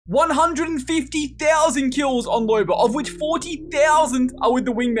150,000 kills on Loba, of which 40,000 are with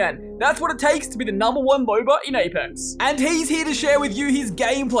the Wingman. That's what it takes to be the #1 Loba in Apex. And he's here to share with you his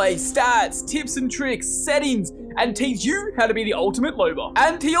gameplay, stats, tips and tricks, settings, and teach you how to be the ultimate Loba.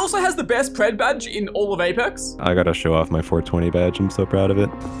 And he also has the best pred badge in all of Apex. I gotta show off my 420 badge. I'm so proud of it.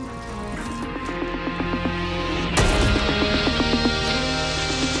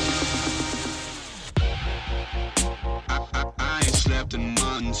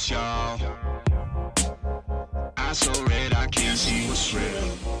 I so red I can't see what's real.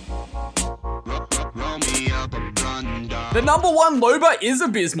 Roll me up a blunt dog. The #1 Loba is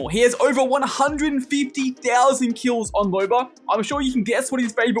uhbismol. He has over 150,000 kills on Loba. I'm sure you can guess what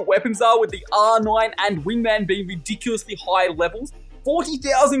his favorite weapons are, with the R9 and Wingman being ridiculously high levels.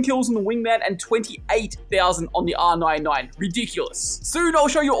 40,000 kills on the Wingman and 28,000 on the R99. Ridiculous. Soon I'll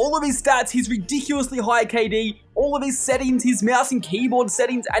show you all of his stats, his ridiculously high KD, all of his settings, his mouse and keyboard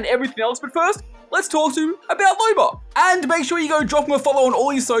settings, and everything else. But first, let's talk to him about Loba. And make sure you go drop him a follow on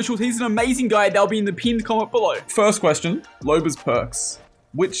all his socials. He's an amazing guy. They'll be in the pinned comment below. First question, Loba's perks.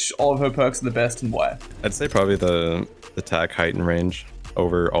 Which of her perks are the best and why? I'd say probably the attack height and range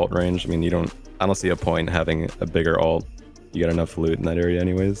over alt range. I mean, I don't see a point in having a bigger alt. You get enough loot in that area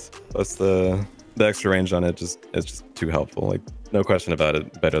anyways. Plus the extra range on it is just too helpful. Like, no question about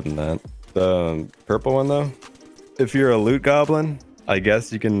it, better than that. The purple one though, if you're a loot goblin, I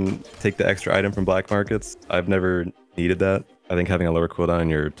guess you can take the extra item from black markets. I've never needed that. I think having a lower cooldown on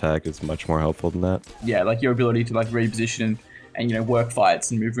your attack is much more helpful than that. Yeah, like your ability to like reposition and you know, work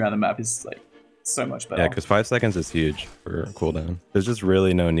fights and move around the map is like so much better. Yeah, because 5 seconds is huge for cooldown. There's just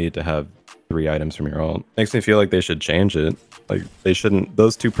really no need to have 3 items from your ult. Makes me feel like they should change it. Like, they shouldn't.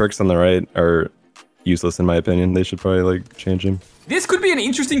 Those 2 perks on the right are useless in my opinion. They should probably like change them. This could be an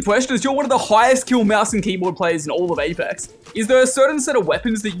interesting question, as you're one of the highest kill mouse and keyboard players in all of Apex. Is there a certain set of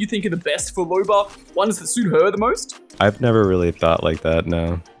weapons that you think are the best for Loba? Ones that suit her the most? I've never really thought like that,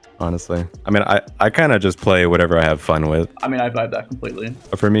 no. Honestly. I mean, I kind of just play whatever I have fun with. I mean, I vibe that completely.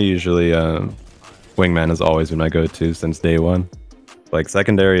 For me, usually, Wingman has always been my go-to since day one. Like,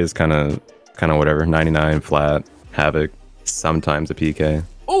 secondary is kind of whatever. 99, flat, Havoc, sometimes a PK.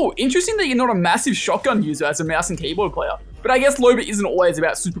 Oh, interesting that you're not a massive shotgun user as a mouse and keyboard player. But I guess Loba isn't always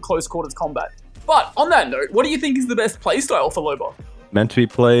about super close quarters combat. But on that note, what do you think is the best playstyle for Loba? Meant to be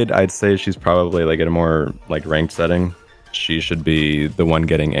played, I'd say she's probably like in a more like ranked setting. She should be the one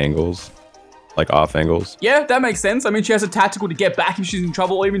getting angles, like off angles. Yeah, that makes sense. I mean, she has a tactical to get back if she's in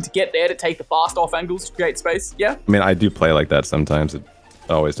trouble, or even to get there to take the fast off angles to create space. Yeah. I mean, I do play like that sometimes. It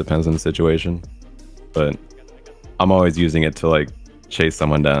always depends on the situation, but I'm always using it to like chase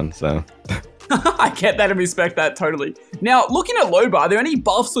someone down, so. I get that and respect that totally. Now, looking at Loba, are there any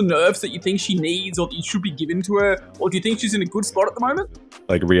buffs or nerfs that you think she needs or that you should be given to her? Or do you think she's in a good spot at the moment?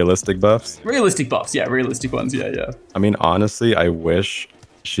 Like realistic buffs? Realistic buffs, yeah, realistic ones, yeah. I mean, honestly, I wish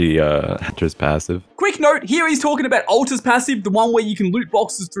she had his passive. Quick note, here he's talking about Ultra's passive, the one where you can loot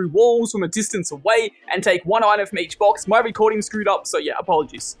boxes through walls from a distance away and take 1 item from each box. My recording screwed up, so yeah,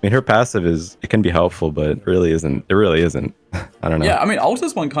 apologies. I mean, her passive it can be helpful, but it really isn't. I don't know. Yeah, I mean,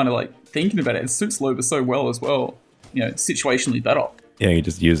 Ultra's one kind of like, thinking about it suits Loba so well as well. You know, situationally better. Yeah, you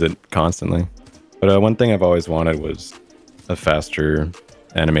just use it constantly. But one thing I've always wanted was a faster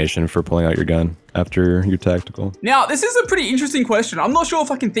animation for pulling out your gun after your tactical. Now, this is a pretty interesting question. I'm not sure if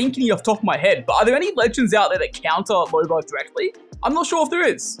I can think any off the top of my head, but are there any legends out there that counter Loba directly? I'm not sure if there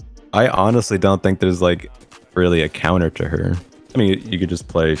is. I honestly don't think there's like really a counter to her. I mean, you could just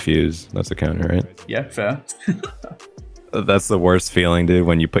play Fuse. That's a counter, right? Yeah, fair. That's the worst feeling, dude,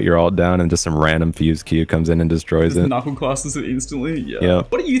 when you put your ult down and just some random Fuse Q comes in and destroys it. Knuckle classes it instantly, yeah.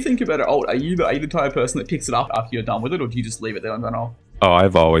 What do you think about her ult? Are you the type of person that picks it up after you're done with it, or do you just leave it there and then off? Oh,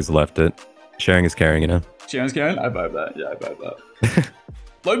 I've always left it. Sharing is caring, you know? Sharing is caring? I vibe that, yeah, I vibe that.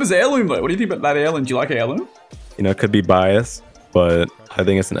 Loba's heirloom, though. What do you think about that heirloom? Do you like heirloom? You know, it could be biased, but I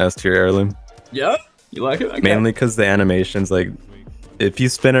think it's an S tier heirloom. Yeah? You like it? Okay. Mainly because the animations, like, if you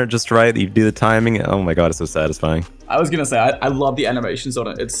spin it just right, you do the timing, oh my god, it's so satisfying. I was gonna say, I love the animations on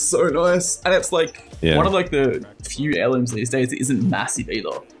it. It's so nice. And it's like, one of like the few heirlooms these days that isn't massive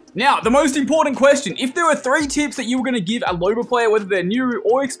either. Now, the most important question, if there were 3 tips that you were gonna give a Loba player, whether they're new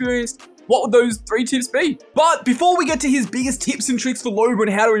or experienced, what would those 3 tips be? But before we get to his biggest tips and tricks for Loba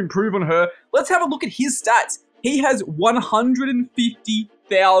and how to improve on her, let's have a look at his stats. He has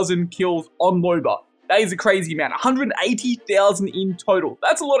 150,000 kills on Loba. That is a crazy amount, 180,000 in total.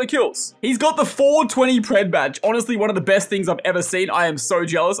 That's a lot of kills. He's got the 420 pred badge. Honestly, one of the best things I've ever seen. I am so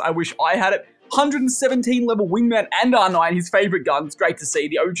jealous. I wish I had it. 117 level Wingman and R9, his favorite guns. Great to see,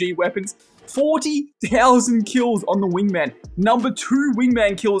 the OG weapons. 40,000 kills on the Wingman. Number 2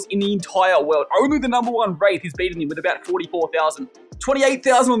 Wingman kills in the entire world. Only the number 1 Wraith is beating him with about 44,000.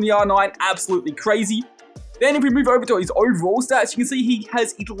 28,000 on the R9, absolutely crazy. Then if we move over to his overall stats, you can see he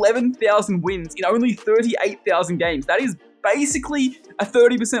has 11,000 wins in only 38,000 games. That is basically a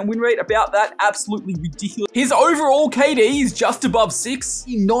 30% win rate, about that, absolutely ridiculous. His overall KD is just above 6.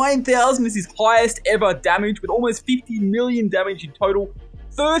 9,000 is his highest ever damage with almost 50 million damage in total.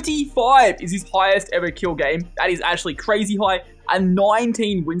 35 is his highest ever kill game. That is actually crazy high. A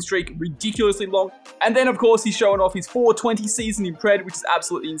 19 win streak, ridiculously long. And then, of course, he's showing off his 420 season in Pred, which is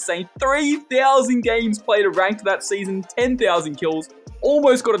absolutely insane. 3,000 games played a ranked that season, 10,000 kills.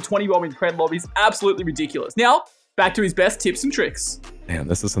 Almost got a 20 bomb in Pred lobbies. Absolutely ridiculous. Now, back to his best tips and tricks. Man,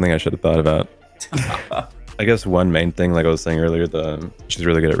 this is something I should have thought about. I guess one main thing, like I was saying earlier, she's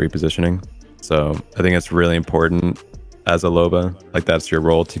really good at repositioning. So I think it's really important as a Loba, like that's your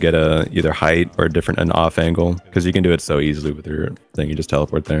role, to get a either height or an off angle, because you can do it so easily with your thing. You just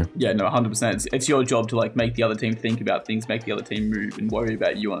teleport there. Yeah, no, 100%. It's your job to like make the other team think about things, make the other team move, and worry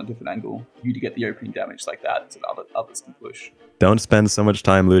about you on a different angle. You to get the opening damage like that, so that others can push. Don't spend so much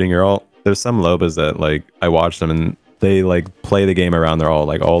time looting your ult. There's some Lobas that like I watch them and they like play the game around their ult.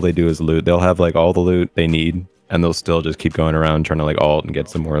 Like all they do is loot. They'll have like all the loot they need, and they'll still just keep going around trying to like ult and get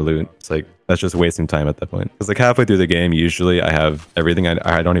some more loot. It's like, that's just wasting time at that point. Because like halfway through the game, usually I have everything.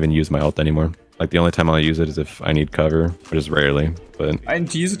 I don't even use my ult anymore. Like the only time I'll use it is if I need cover, which is rarely. But and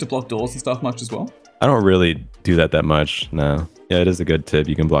do you use it to block doors and stuff much as well? I don't really do that much, no. Yeah, it is a good tip.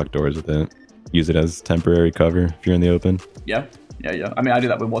 You can block doors with it. Use it as temporary cover if you're in the open. Yeah. Yeah. I mean, I do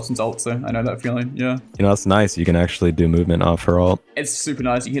that with Watson's ult, so I know that feeling, yeah. You know, it's nice. You can actually do movement off her ult. It's super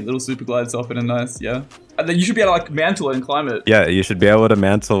nice. You can hit little super glides off it and nice, yeah. And then you should be able to like mantle it and climb it. Yeah, you should be able to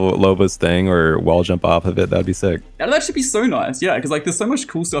mantle Loba's thing or wall jump off of it. That'd be sick. That'd actually be so nice, yeah, because like there's so much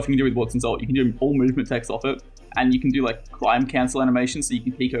cool stuff you can do with Watson's ult. You can do all movement text off it, and you can do like climb cancel animation, so you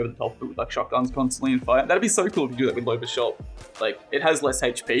can peek over the top of it with like shotguns constantly and fight. That'd be so cool if you do that with Loba's shop. Like, it has less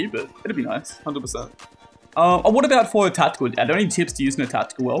HP, but it'd be nice, 100%. What about for a tactical? Are there any tips to using a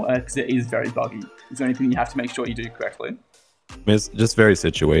tactical well? Because it is very buggy. Is there anything you have to make sure you do correctly? I mean, it's just very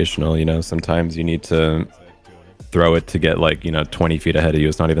situational, you know. Sometimes you need to throw it to get like, you know, 20 feet ahead of you.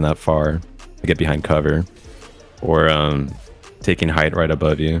 It's not even that far to get behind cover. Or taking height right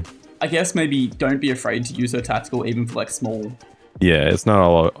above you. I guess maybe don't be afraid to use her tactical even for like small. Yeah, it's not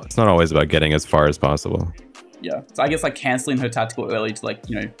always about getting as far as possible. Yeah, so I guess like canceling her tactical early to like,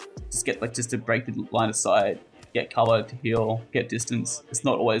 you know, just to break the line of sight, get cover to heal, get distance. It's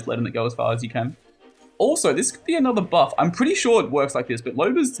not always letting it go as far as you can. Also, this could be another buff. I'm pretty sure it works like this, but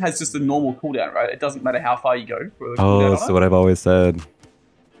Loba's has just a normal cooldown, right? It doesn't matter how far you go for the cooldown. Oh, that's what I've always said.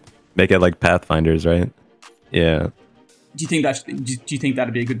 Make it like Pathfinders, right? Yeah. Do you think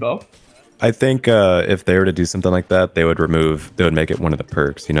that'd be a good buff? I think if they were to do something like that, they would make it one of the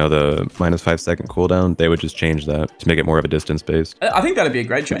perks. You know, the -5 second cooldown, they would just change that to make it more of a distance based. I think that'd be a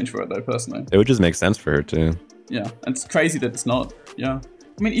great change for it though, personally. It would just make sense for her too. Yeah, it's crazy that it's not, yeah.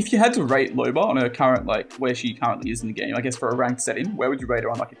 I mean, if you had to rate Loba on her current, like, where she currently is in the game, I guess for a ranked setting, where would you rate her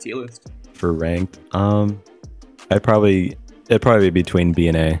on like a tier list? For ranked, it'd probably be between B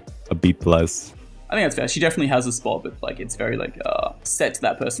and a B+. I think that's fair. She definitely has a spot, but like it's very like set to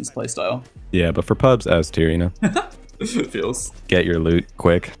that person's playstyle. Yeah, but for pubs, S tier, you know. It feels. Get your loot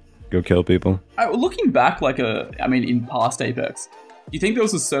quick. Go kill people. Looking back, like I mean, in past Apex, do you think there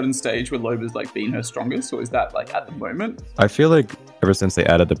was a certain stage where Loba's like been her strongest, or is that like at the moment? I feel like ever since they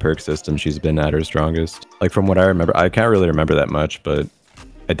added the perk system, she's been at her strongest. Like from what I remember, I can't really remember that much, but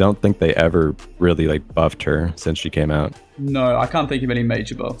I don't think they ever really like buffed her since she came out. No, I can't think of any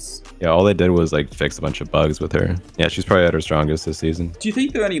major buffs. Yeah, all they did was like fix a bunch of bugs with her. Yeah, she's probably at her strongest this season. Do you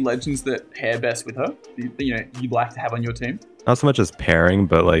think there are any legends that pair best with her? You know, you'd like to have on your team? Not so much as pairing,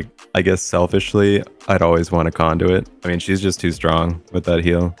 but like, I guess selfishly, I'd always want a conduit. I mean, she's just too strong with that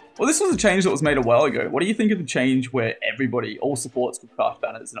heal. Well, this was a change that was made a while ago. What do you think of the change where all supports could craft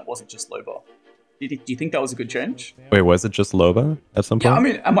banners and it wasn't just Loba? Do you think that was a good change? Wait, was it just Loba at some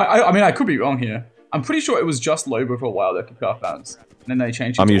point? Yeah, I mean, I could be wrong here. I'm pretty sure it was just Loba for a while that could craft banners, and then they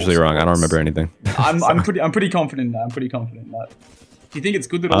changed it. I'm usually wrong. I don't remember anything. I'm pretty confident in that. Do you think it's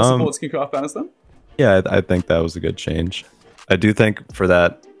good that all supports can craft banners then? Yeah, I think that was a good change. I do think for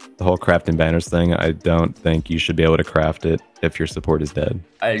that, the whole crafting banners thing, I don't think you should be able to craft it if your support is dead.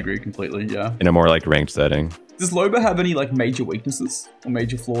 I agree completely, yeah. In a more like ranked setting. Does Loba have any like major weaknesses or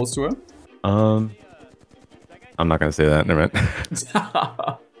major flaws to her? I'm not gonna say that. Never mind.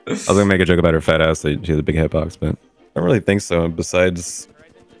 I was gonna make a joke about her fat ass. She has a big hitbox, but I don't really think so. Besides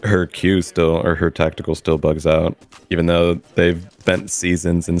her Q still, or her tactical still bugs out, even though they've spent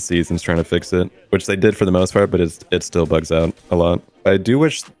seasons and seasons trying to fix it, which they did for the most part, but it still bugs out a lot. I do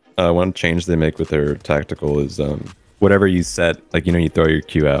wish one change they make with their tactical is whatever you set, like, you know, you throw your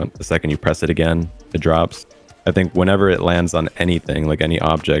Q out, the second you press it again, it drops. I think whenever it lands on anything, like any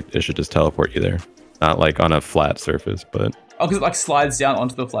object, it should just teleport you there. Not like on a flat surface, but... Oh, because it like slides down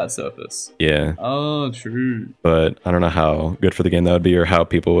onto the flat surface. Yeah. Oh, true. But I don't know how good for the game that would be, or how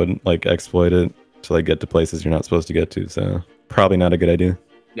people would like exploit it to like get to places you're not supposed to get to. So probably not a good idea.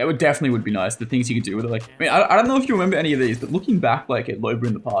 Yeah, it definitely would be nice. The things you could do with it, like, I mean, I don't know if you remember any of these, but looking back, like at Loba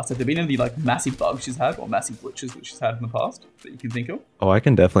in the past, have there been any like massive bugs she's had or massive glitches that she's had in the past that you can think of? Oh, I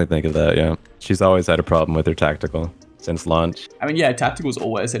can definitely think of that. Yeah, she's always had a problem with her tactical since launch. I mean, yeah, tactical's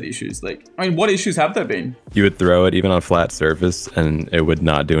always had issues. Like, I mean, what issues have there been? You would throw it even on a flat surface, and it would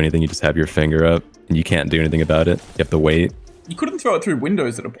not do anything. You just have your finger up, and you can't do anything about it. You have to wait. You couldn't throw it through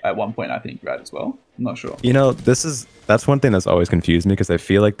windows at one point, I think, right, as well? I'm not sure. You know, that's one thing that's always confused me, because I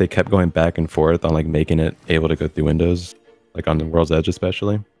feel like they kept going back and forth on like making it able to go through windows, like on the World's Edge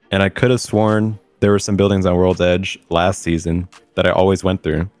especially. And I could have sworn there were some buildings on World's Edge last season that I always went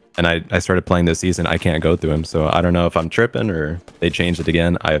through. And I started playing this season, I can't go through them. So I don't know if I'm tripping or they changed it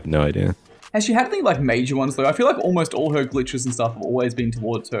again. I have no idea. Has she had any like major ones though? I feel like almost all her glitches and stuff have always been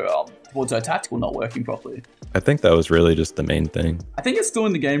towards her tactical not working properly. I think that was really just the main thing. I think it's still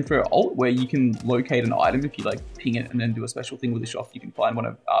in the game for ult where you can locate an item if you like ping it and then do a special thing with the shot. You can find one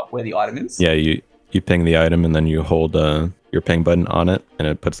of where the item is. Yeah, you ping the item and then you hold your ping button on it and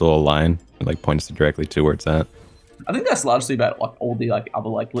it puts a little line and like points directly to where it's at. I think that's largely about like all the like other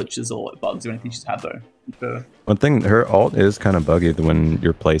like glitches or bugs or anything she's had though. One thing, her ult is kind of buggy when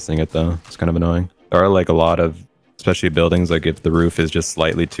you're placing it though. It's kind of annoying. There are like a lot of, especially buildings, like if the roof is just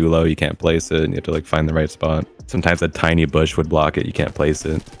slightly too low, you can't place it and you have to like find the right spot. Sometimes a tiny bush would block it, you can't place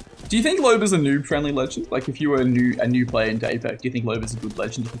it. Do you think Loba's a noob-friendly legend? Like if you were a new player into Apex, do you think Loba's a good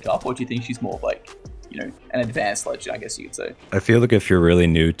legend to pick up, or do you think she's more of like, you know, an advanced legend, I guess you could say? I feel like if you're really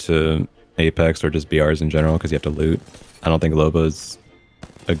new to Apex or just BRs in general, because you have to loot, I don't think Loba's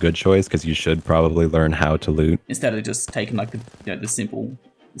a good choice, because you should probably learn how to loot instead of just taking like the simple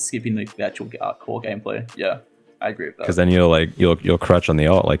skipping the actual core gameplay. Yeah, I agree with that. Because then you'll crutch on the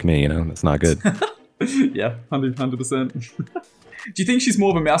ult like me, you know. That's not good. Yeah, 100%. Do you think she's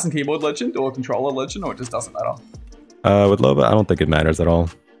more of a mouse and keyboard legend or a controller legend, or it just doesn't matter? With Loba, I don't think it matters at all.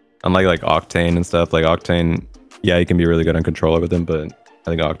 Unlike like Octane and stuff, like Octane, yeah, you can be really good on controller with him, but I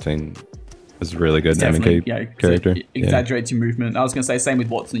think Octane is really good in MK character. It exaggerates your movement. I was going to say, same with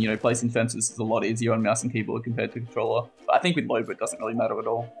Watson, you know, placing fences is a lot easier on mouse and keyboard compared to controller. But I think with Loba, it doesn't really matter at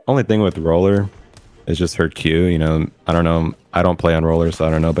all. Only thing with Roller is just her Q, you know. I don't know. I don't play on Roller, so I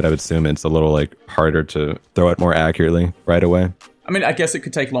don't know, but I would assume it's a little like harder to throw it more accurately right away. I mean, I guess it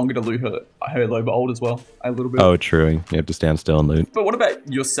could take longer to loot her Loba ult as well, a little bit. Oh, true. You have to stand still and loot. But what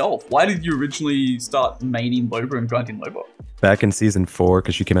about yourself? Why did you originally start maining Loba and grinding Loba? Back in Season 4,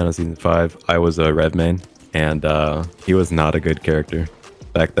 because she came out in Season 5, I was a Rev main, and he was not a good character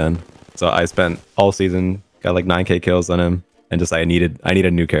back then. So I spent all season, got like 9k kills on him, and just I needed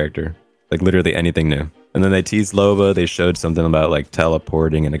a new character. Like literally anything new. And then they teased Loba, they showed something about like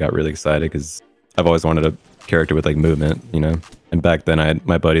teleporting, and I got really excited because I've always wanted a character with like movement, you know. And back then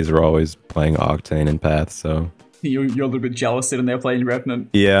my buddies were always playing Octane and Path, so you're a little bit jealous sitting there playing Revenant.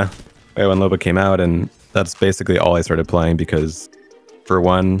 Yeah. When Loba came out, and that's basically all I started playing, because for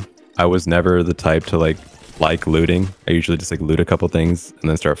one, I was never the type to like looting. I usually just like loot a couple things and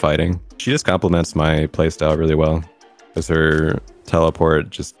then start fighting. She just complements my playstyle really well, because her teleport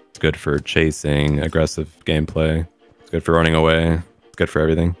just good for chasing, aggressive gameplay. It's good for running away. It's good for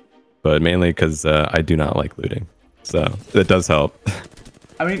everything. But mainly because I do not like looting. So that does help.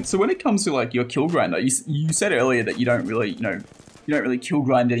 I mean, so when it comes to like your kill grind, though, you said earlier that you don't really, you don't really kill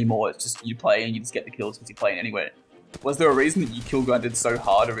grind anymore. It's just you play and you just get the kills because you're playing anyway. Was there a reason that you kill grinded so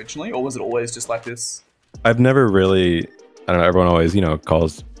hard originally, or was it always just like this? I've never really, I don't know, everyone always, you know,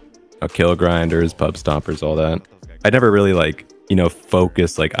 calls kill grinders, pub stompers, all that. I never really like, you know,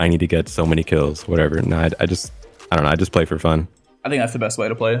 focus like I need to get so many kills, whatever. No, I don't know, I just play for fun. I think that's the best way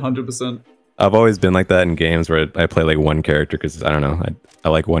to play, 100%. I've always been like that in games where I play like one character because I don't know, I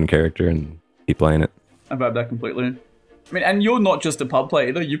like one character and keep playing it. I vibe that completely. I mean, and you're not just a pub player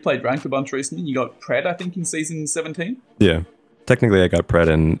either. You played ranked a bunch recently. You got Pred, I think, in season 17. Yeah, technically I got Pred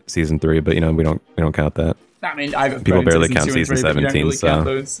in season 3, but you know we don't count that. I mean, I people barely count season 17, really so count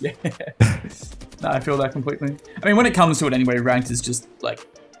those. Yeah. No, I feel that completely. I mean, when it comes to it anyway, ranked is just like,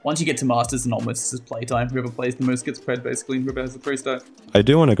 once you get to Masters and onwards, it's just playtime. Whoever plays the most gets Pred, basically, and whoever has the 3-star. I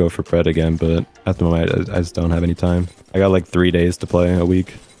do want to go for Pred again, but at the moment, I just don't have any time. I got like 3 days to play a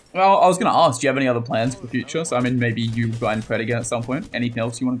week. Well, I was going to ask, do you have any other plans for the future? So, I mean, maybe you grind Pred again at some point. Anything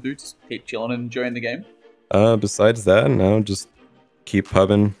else you want to do? Just keep chilling and enjoying the game? Besides that, no, just keep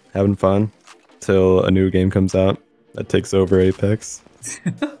pubbing, having fun till a new game comes out that takes over Apex.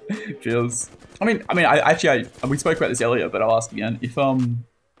 Cheers. I mean, we spoke about this earlier, but I'll ask again.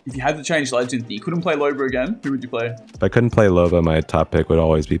 If you had to change Legends and you couldn't play Loba again, who would you play? If I couldn't play Loba, my top pick would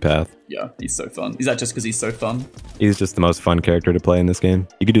always be Path. Yeah, he's so fun. Is that just because he's so fun? He's just the most fun character to play in this game.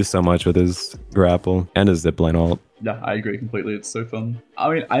 You can do so much with his grapple and his zipline ult. Yeah, I agree completely. It's so fun.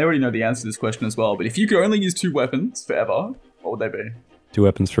 I mean, I already know the answer to this question as well, but if you could only use 2 weapons forever, what would they be? 2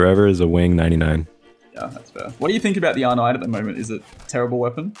 weapons forever is a Wing 99. Yeah, that's fair. What do you think about the R9 at the moment? Is it a terrible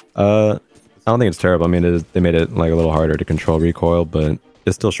weapon? I don't think it's terrible. I mean, they made it like a little harder to control recoil, but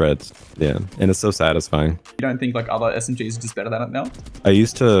it still shreds. Yeah, and it's so satisfying. You don't think like other SMGs are just better than it now? I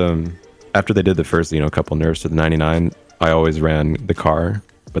used to, after they did the first, couple nerfs to the 99, I always ran the car,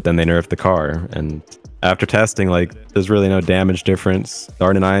 but then they nerfed the car, and after testing, like, there's really no damage difference. The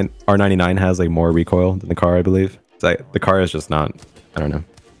R99 has like more recoil than the car, I believe. It's like, the car is just not, I don't know.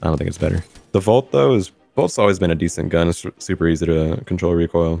 I don't think it's better. The Volt though Volt's always been a decent gun. It's super easy to control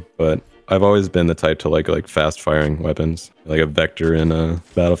recoil, but I've always been the type to like fast firing weapons, like a Vector in a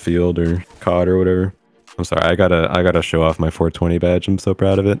Battlefield or COD or whatever. I'm sorry, I gotta show off my 420 badge. I'm so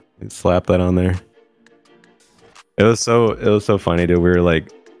proud of it. Slap that on there. It was so funny, dude. We were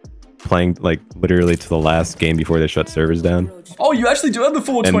like playing like literally to the last game before they shut servers down. Oh, you actually do have the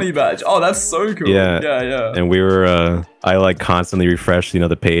 420 badge. Oh, that's so cool. Yeah. And we were I like constantly refreshed,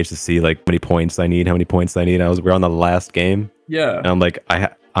 the page to see like how many points I need. We're on the last game. Yeah. And I'm like,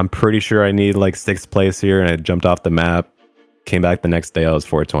 I'm pretty sure I need like 6th place here, and I jumped off the map. Came back the next day, I was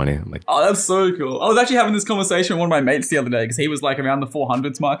 420. I'm like, oh, that's so cool. I was actually having this conversation with one of my mates the other day because he was like around the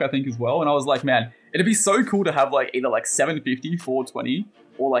 400s mark, I think, as well. And I was like, man, it'd be so cool to have like either like 750, 420,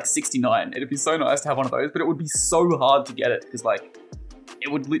 or like 69. It'd be so nice to have one of those, but it would be so hard to get it because like it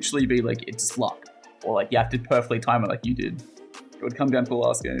would literally be like it's luck, or like you have to perfectly time it like you did. It would come down to the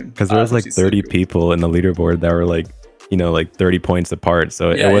last game. Because there was like 30 people in the leaderboard that were like, like 30 points apart. So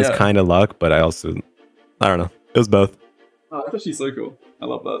it was kind of luck, but I don't know. It was both. Oh, that's actually so cool. I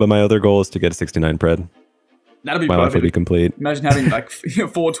love that. But my other goal is to get a 69 pred. That'd be my life would be complete. Imagine having like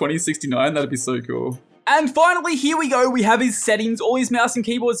 420, 69. That'd be so cool. And finally, here we go. We have his settings, all his mouse and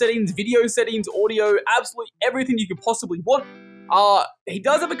keyboard settings, video settings, audio, absolutely everything you could possibly want. He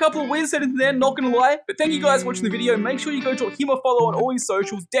does have a couple of weird settings there, not gonna lie. But thank you guys for watching the video. Make sure you go drop him a follow on all his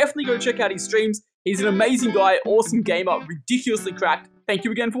socials. Definitely go check out his streams. He's an amazing guy, awesome gamer, ridiculously cracked. Thank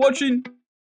you again for watching.